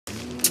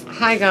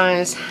Hi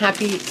guys,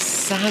 happy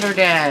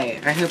Saturday.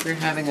 I hope you're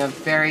having a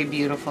very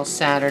beautiful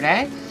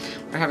Saturday.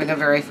 We're having a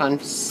very fun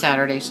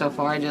Saturday so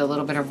far. I did a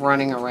little bit of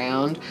running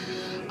around.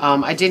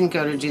 I didn't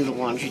go to do the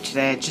laundry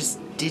today. I just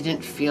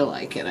didn't feel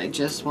like it. I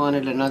just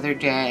wanted another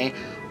day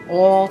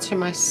all to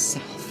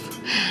myself.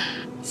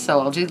 So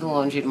I'll do the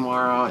laundry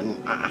tomorrow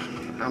and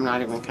I'm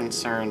not even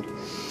concerned.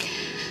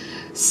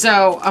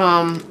 So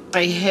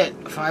I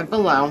hit Five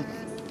Below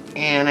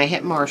and I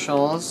hit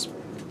Marshall's.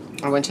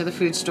 I went to the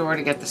food store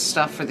to get the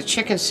stuff for the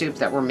chicken soup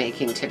that we're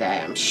making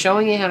today. I'm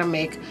showing you how to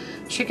make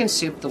chicken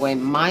soup the way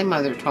my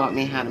mother taught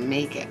me how to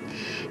make it.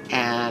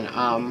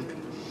 And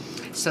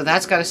so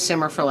that's got to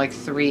simmer for like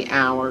 3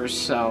 hours.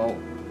 So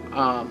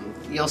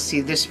you'll see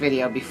this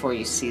video before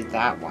you see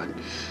that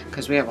one,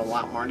 because we have a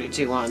lot more to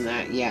do on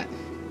that yet.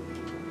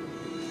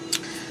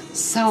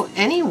 So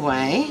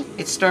anyway,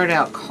 it started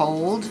out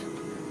cold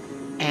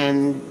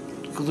and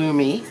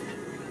gloomy,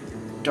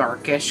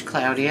 darkish,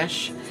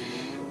 cloudyish.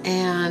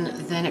 And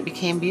then it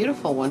became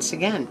beautiful once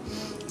again.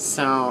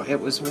 So it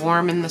was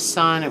warm in the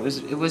sun. It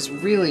was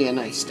really a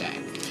nice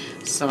day.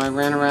 So I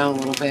ran around a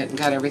little bit and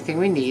got everything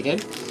we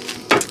needed.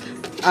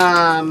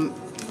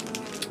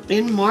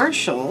 In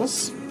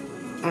Marshall's,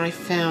 I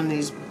found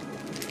these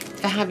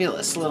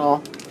fabulous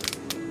little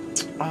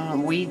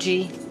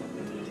Ouija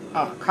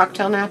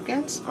cocktail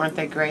napkins. Aren't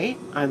they great?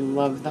 I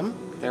love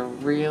them. They're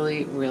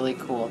really, really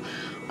cool.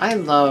 I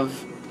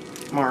love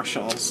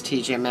Marshall's,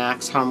 TJ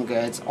Maxx, Home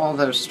Goods, all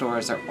those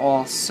stores are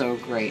all so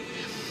great.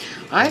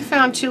 I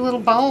found 2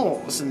 little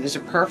bowls, and these are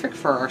perfect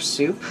for our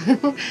soup.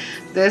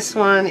 This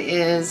one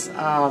is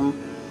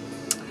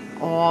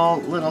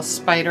all little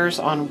spiders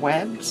on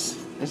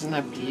webs. Isn't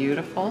that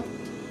beautiful?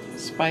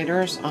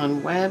 Spiders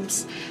on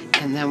webs.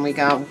 And then we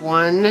got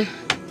one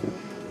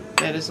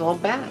that is all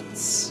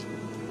bats.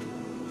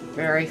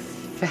 Very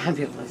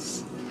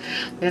fabulous.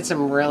 They had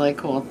some really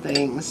cool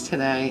things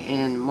today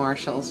in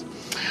Marshall's.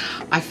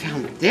 I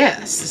found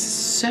this. This is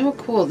so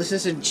cool. This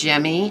is a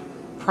Gemmy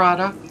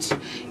product.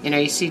 You know,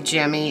 you see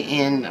Gemmy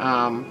in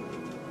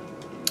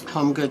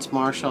Home Goods,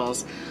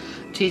 Marshall's,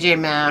 TJ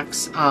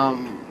Maxx,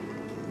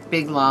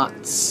 Big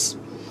Lots,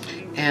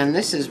 and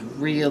this is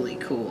really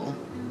cool.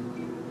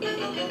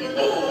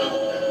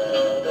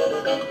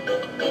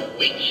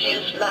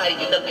 Witches flying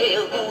in the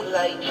pale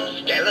moonlight,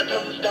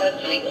 skeletons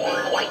dancing,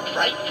 white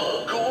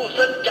frightful ghouls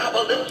that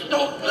gabble and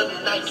stalk the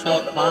night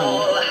on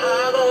All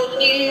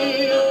Hallows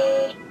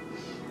Eve.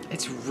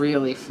 It's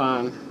really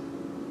fun.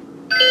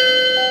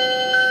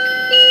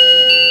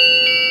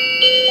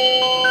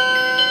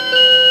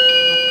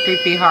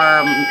 Creepy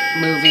horror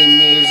movie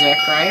music,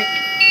 right?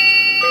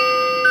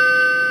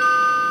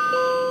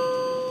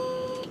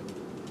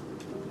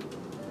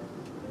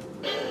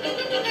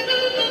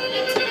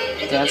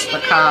 That's the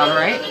macabre,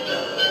 right?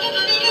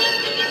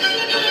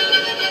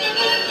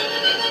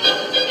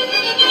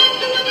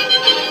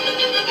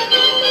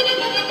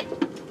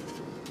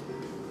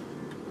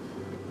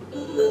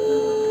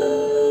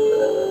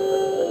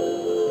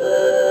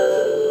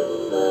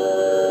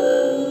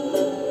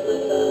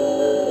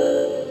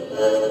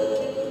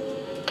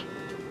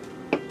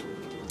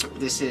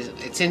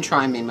 It's in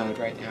try me mode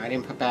right now. I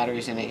didn't put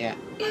batteries in it yet.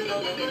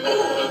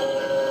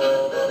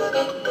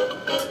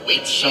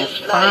 It's so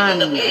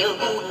fun.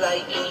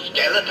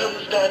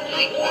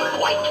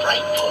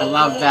 I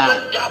love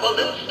that.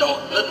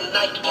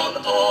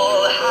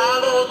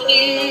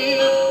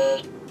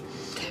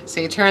 So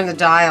you turn the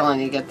dial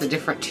and you get the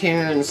different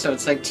tunes, so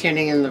it's like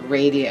tuning in the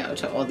radio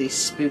to all these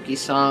spooky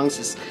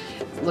songs.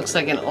 It looks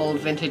like an old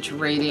vintage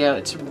radio.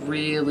 It's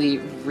really,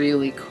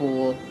 really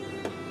cool.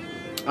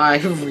 I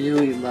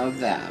really love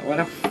that. What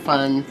a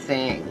fun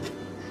thing.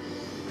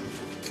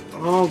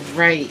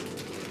 Alright,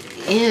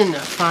 in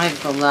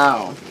Five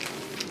Below,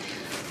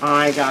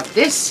 I got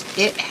this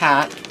It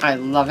hat. I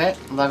love it,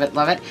 love it,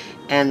 love it.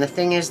 And the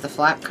thing is, the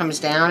flap comes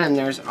down and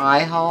there's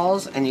eye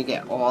holes and you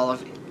get all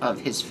of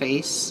his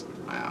face.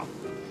 Wow.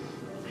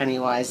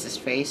 Pennywise's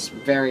face.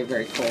 Very,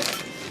 very cool.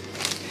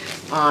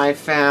 I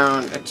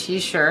found a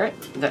t-shirt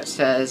that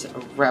says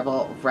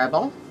Rebel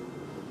Rebel.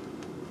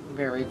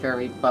 Very,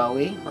 very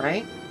Bowie,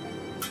 right?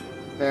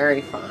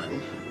 Very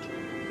fun.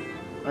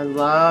 I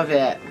love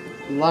it.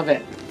 Love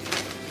it.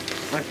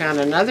 I found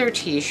another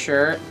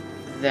t-shirt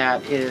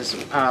that is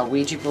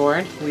Ouija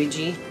board.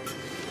 Ouija.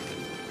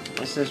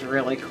 This is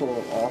really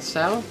cool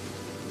also.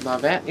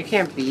 Love it. You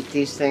can't beat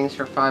these things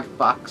for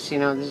 $5. You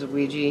know, this is a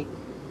Ouija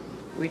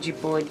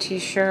board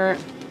t-shirt.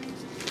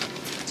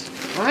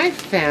 I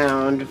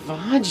found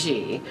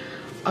Vaji,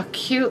 a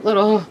cute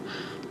little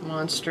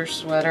monster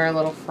sweater, a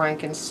little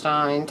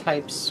Frankenstein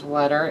type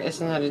sweater.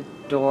 Isn't that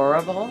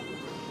adorable?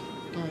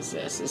 What is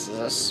this? This is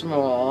a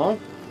small,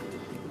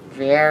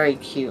 very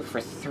cute for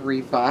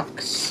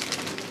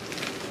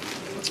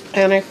 $3.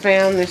 And I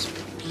found this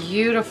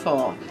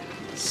beautiful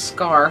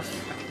scarf.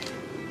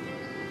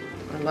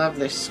 I love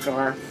this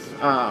scarf.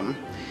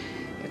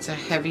 It's a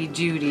heavy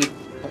duty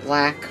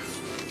black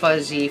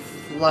fuzzy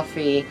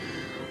fluffy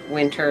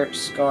winter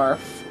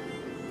scarf.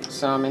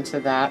 So I'm into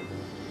that.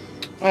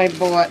 I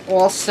bought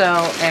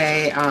also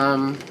a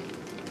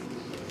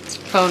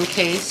phone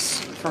case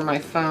for my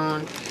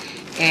phone.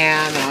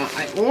 And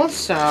I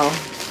also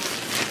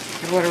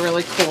got a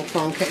really cool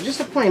phone case. Just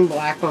a plain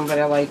black one, but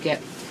I like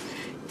it.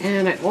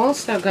 And I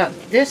also got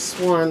this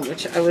one,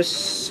 which I was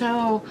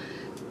so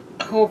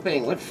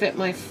hoping would fit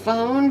my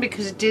phone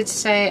because it did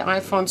say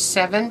iPhone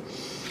 7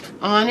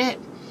 on it.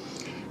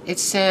 It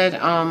said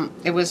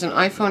it was an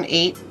iPhone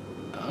 8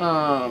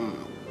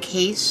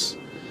 case,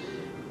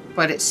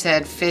 but it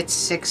said fits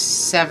 6,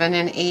 7,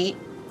 and 8,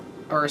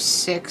 or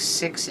 6,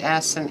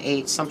 6S and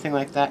 8, something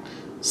like that.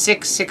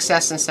 6,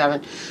 6S and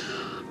 7,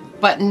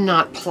 but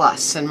not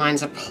plus, and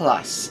mine's a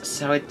plus,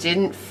 so it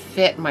didn't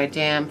fit my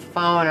damn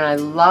phone. And I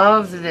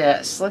love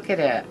this. Look at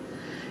it.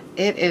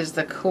 It is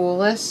the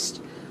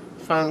coolest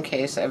phone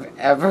case I've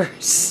ever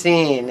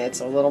seen.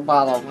 It's a little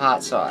bottle of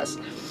hot sauce.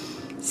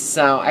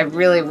 So I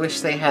really wish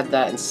they had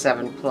that in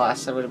 7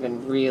 Plus. I would have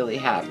been really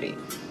happy.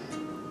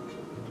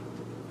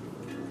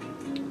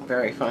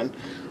 Very fun.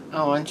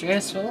 Oh,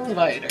 Andreas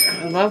Lighter.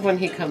 I love when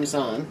he comes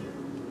on.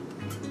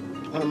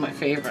 One of my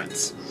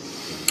favorites.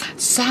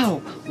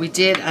 So, we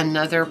did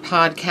another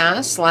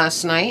podcast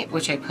last night,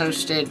 which I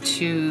posted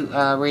to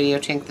Radio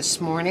Tink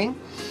this morning.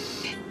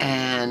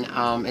 And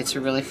it's a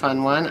really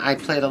fun one. I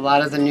played a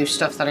lot of the new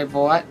stuff that I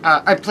bought.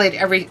 I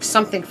played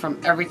something from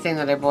everything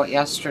that I bought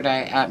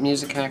yesterday at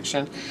Music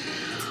Connection.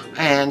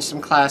 And some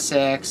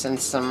classics and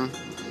some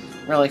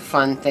really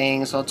fun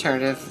things, some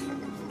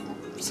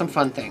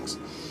fun things.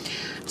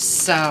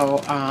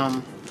 So,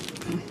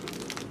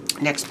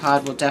 next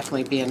pod will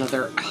definitely be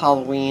another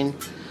Halloween.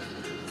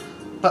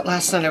 But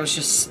last night I was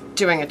just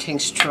doing a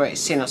Tink's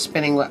Choice, you know,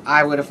 spinning what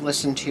I would have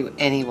listened to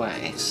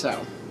anyway.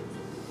 So,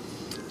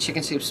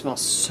 chicken soup smells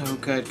so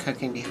good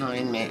cooking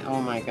behind me.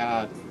 Oh my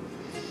god.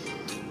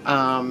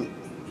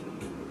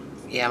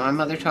 Yeah, my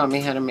mother taught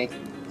me how to make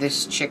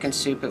this chicken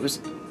soup. It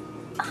was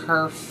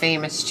her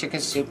famous chicken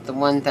soup, the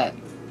one that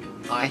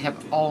I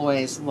have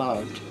always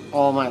loved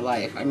all my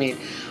life. I mean,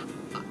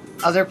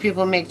 other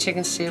people make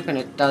chicken soup and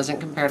it doesn't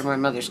compare to my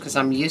mother's because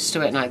I'm used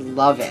to it and I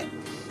love it.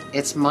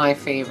 It's my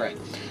favorite.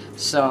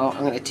 So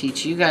I'm going to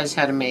teach you guys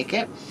how to make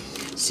it.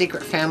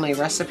 Secret family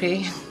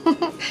recipe.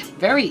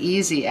 Very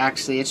easy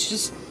actually. It's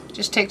just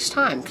takes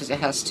time because it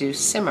has to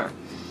simmer.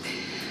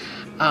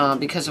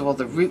 Because of all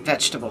the root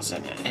vegetables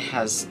in it. It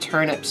has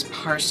turnips,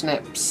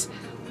 parsnips,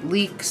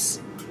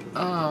 leeks,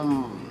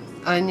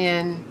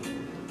 onion,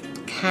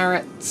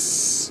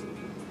 carrots,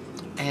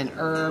 and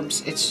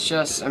herbs. It's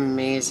just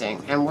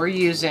amazing. And we're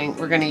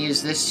going to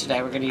use this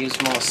today. We're going to use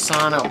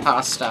Molsano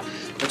pasta,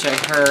 which I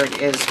heard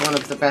is one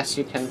of the best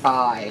you can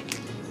buy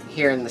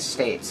here in the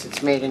States.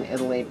 It's made in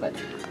Italy, but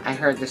I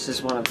heard this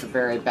is one of the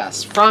very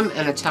best. From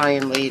an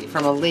Italian lady,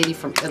 from a lady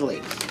from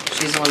Italy.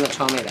 She's the one that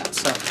told me that.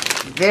 So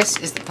this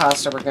is the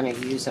pasta we're going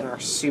to use in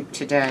our soup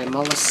today.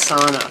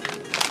 Molsano.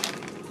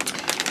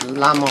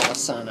 La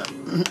Molsano.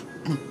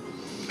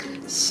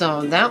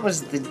 So that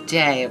was the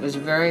day. It was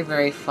very,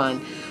 very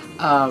fun.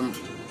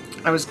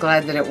 I was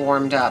glad that it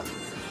warmed up.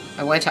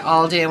 I went to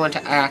Aldi, I went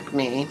to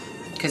Acme,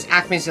 because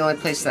Acme is the only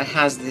place that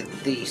has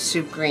the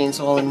soup greens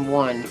all in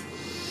one.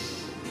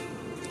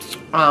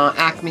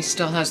 Acme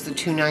still has the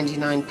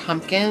 $2.99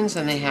 pumpkins,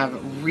 and they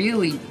have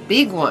really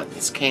big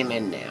ones came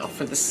in now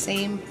for the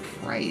same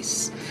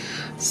price.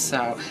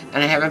 So,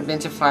 and I haven't been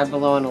to Five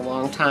Below in a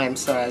long time,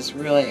 so I was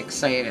really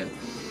excited.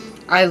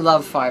 I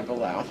love Five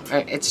Below.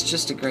 It's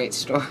just a great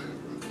store.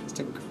 It's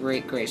a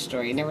great, great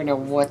store. You never know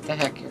what the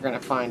heck you're going to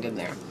find in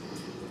there.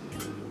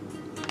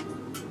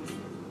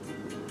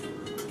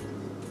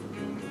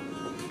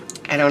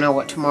 I don't know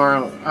what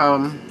tomorrow,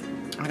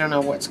 I don't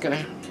know what's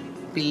going to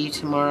be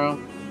tomorrow.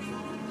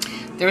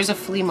 There's a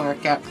flea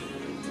market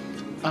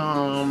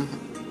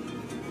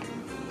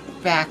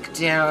back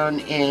down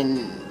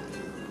in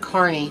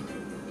Kearney.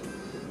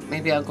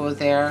 Maybe I'll go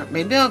there.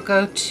 Maybe I'll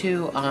go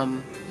to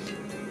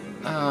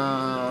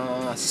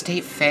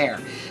State Fair.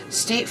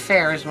 State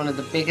Fair is one of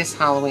the biggest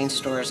Halloween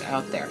stores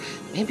out there.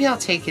 Maybe I'll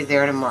take you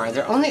there tomorrow.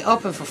 They're only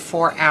open for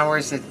 4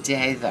 hours a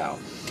day though.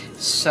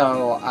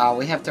 So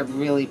we have to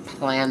really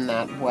plan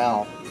that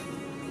well.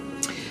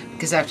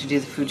 Because I have to do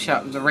the food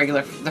shop,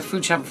 the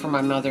food shop for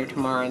my mother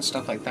tomorrow and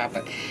stuff like that.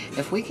 But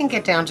if we can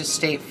get down to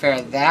State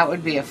Fair, that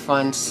would be a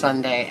fun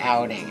Sunday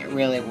outing. It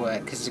really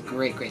would, because it's a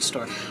great, great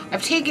store.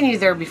 I've taken you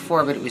there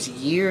before, but it was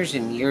years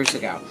and years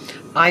ago.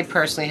 I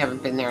personally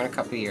haven't been there in a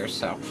couple of years,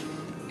 so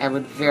I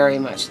would very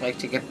much like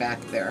to get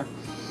back there.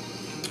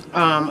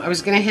 I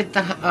was going to hit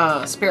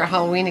the Spirit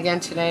Halloween again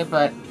today,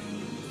 but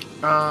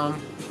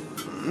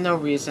no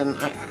reason.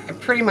 I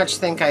pretty much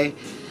think I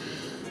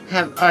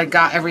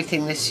got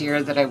everything this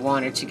year that I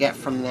wanted to get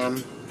from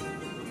them.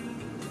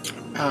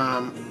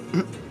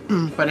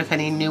 But if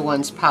any new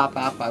ones pop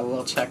up, I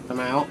will check them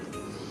out.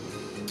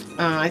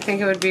 I think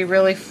it would be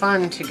really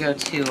fun to go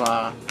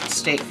to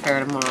State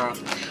Fair tomorrow.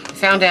 I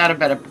found out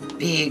about a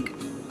big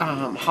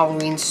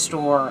Halloween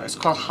store. It's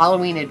called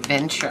Halloween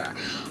Adventure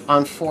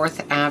on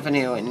 4th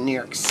Avenue in New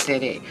York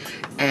City.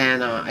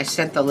 And I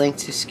sent the link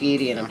to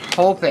Skeety, and I'm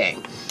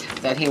hoping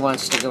that he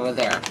wants to go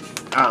there.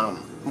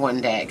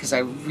 one day because I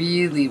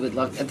really would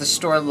love it. The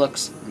store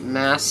looks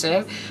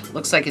massive.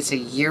 Looks like it's a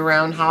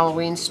year-round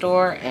Halloween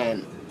store,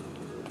 and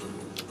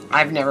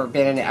I've never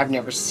been in it. I've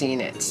never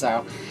seen it,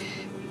 so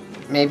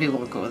maybe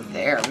we'll go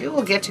there. Maybe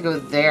we'll get to go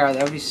there.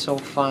 That would be so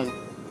fun.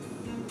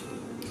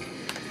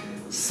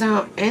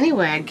 So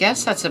anyway, I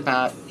guess that's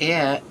about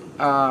it.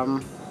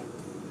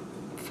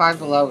 Five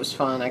Below was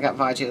fun. I got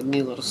Vaji a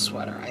new little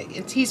sweater.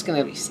 He's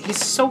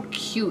so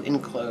cute in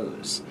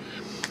clothes.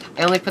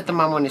 I only put them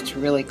on when it's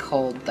really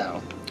cold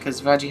though,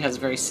 because Vaji has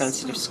very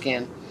sensitive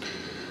skin.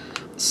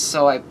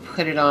 So I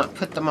put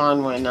them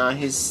on when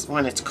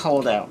it's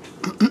cold out,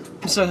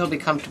 so he'll be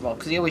comfortable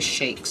because he always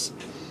shakes.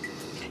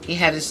 He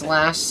had his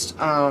last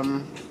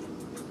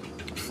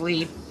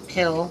flea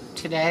pill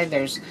today.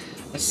 There's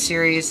a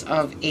series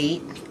of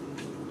 8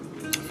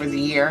 for the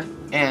year,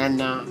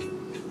 and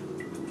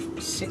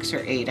 6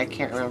 or 8, I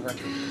can't remember,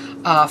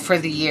 for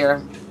the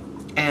year,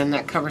 and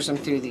that covers him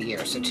through the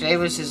year. So today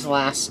was his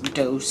last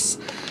dose.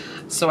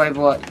 So I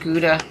bought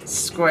Gouda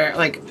square,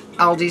 like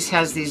Aldi's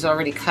has these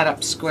already cut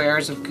up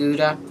squares of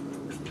Gouda.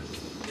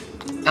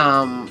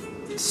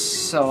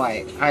 So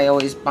I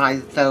always buy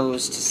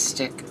those to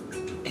stick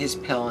his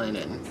pill in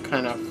and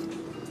kind of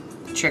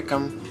trick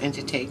him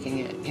into taking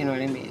it, you know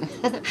what I mean?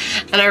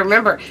 And I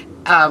remember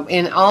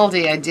in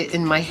Aldi,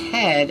 in my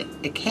head,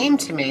 it came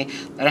to me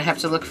that I have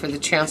to look for the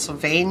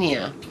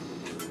Transylvania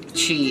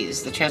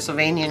cheese, the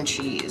Transylvanian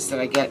cheese that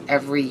I get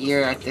every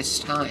year at this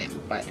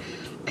time, but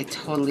I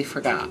totally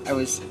forgot. I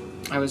was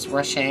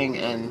rushing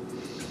and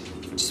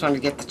just wanted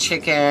to get the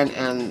chicken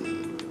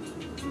and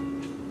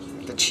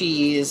the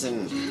cheese,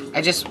 and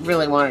I just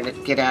really wanted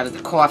to get out of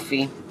the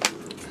coffee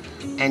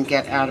and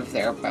get out of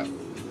there, but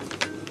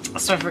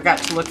so I forgot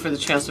to look for the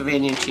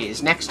Transylvanian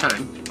cheese. Next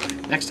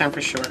time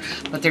for sure.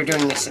 But they're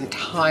doing this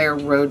entire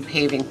road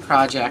paving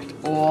project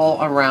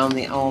all around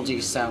the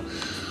Aldi, so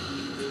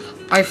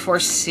I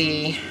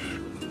foresee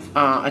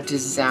a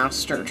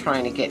disaster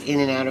trying to get in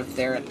and out of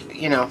there,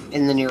 you know,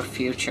 in the near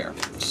future.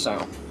 So,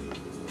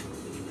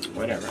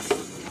 whatever.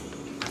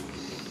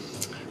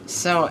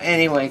 So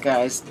anyway,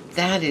 guys,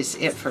 that is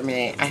it for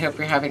me. I hope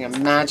you're having a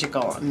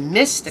magical,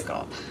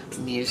 mystical,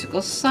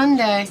 musical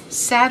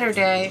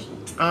Saturday.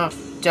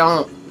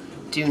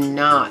 Do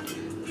not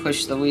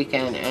push the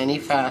weekend any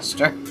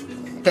faster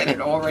than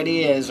it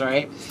already is,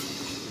 right?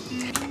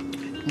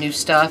 New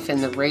stuff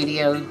in the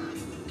Radio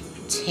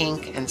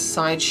Tink and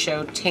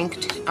Sideshow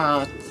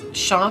Tink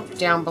shop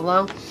down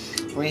below.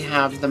 We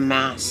have the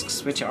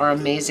masks, which are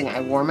amazing.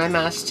 I wore my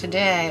mask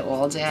today,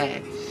 all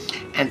day,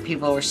 and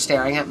people were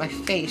staring at my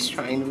face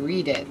trying to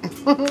read it,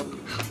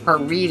 or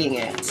reading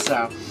it,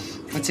 so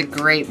it's a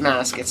great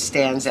mask. It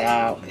stands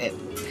out.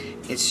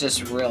 It's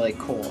just really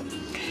cool.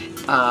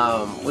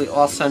 We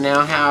also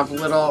now have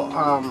little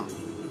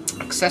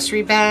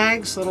accessory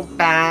bags, little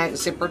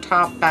zipper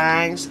top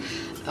bags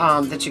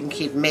that you can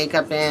keep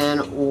makeup in,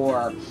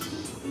 or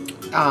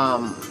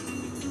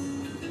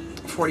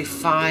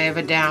 45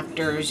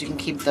 adapters. You can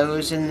keep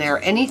those in there.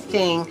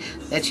 Anything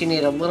that you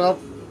need a little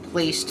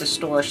place to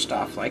store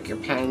stuff, like your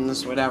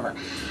pens, whatever.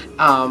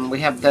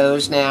 We have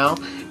those now.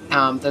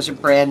 Those are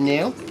brand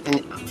new,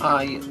 and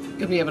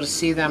you'll be able to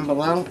see them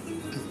below.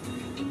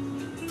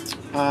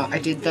 I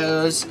did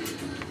those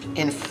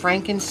in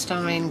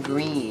Frankenstein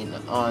green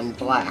on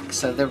black,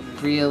 so they're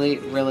really,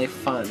 really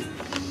fun.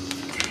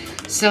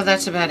 So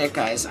that's about it,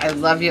 guys. I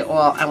love you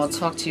all. I will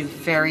talk to you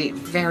very,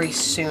 very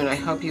soon. I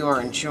hope you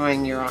are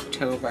enjoying your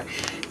October,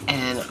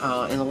 and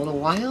in a little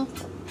while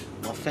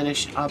we'll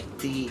finish up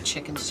the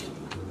chicken soup.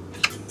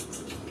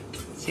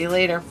 See you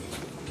later.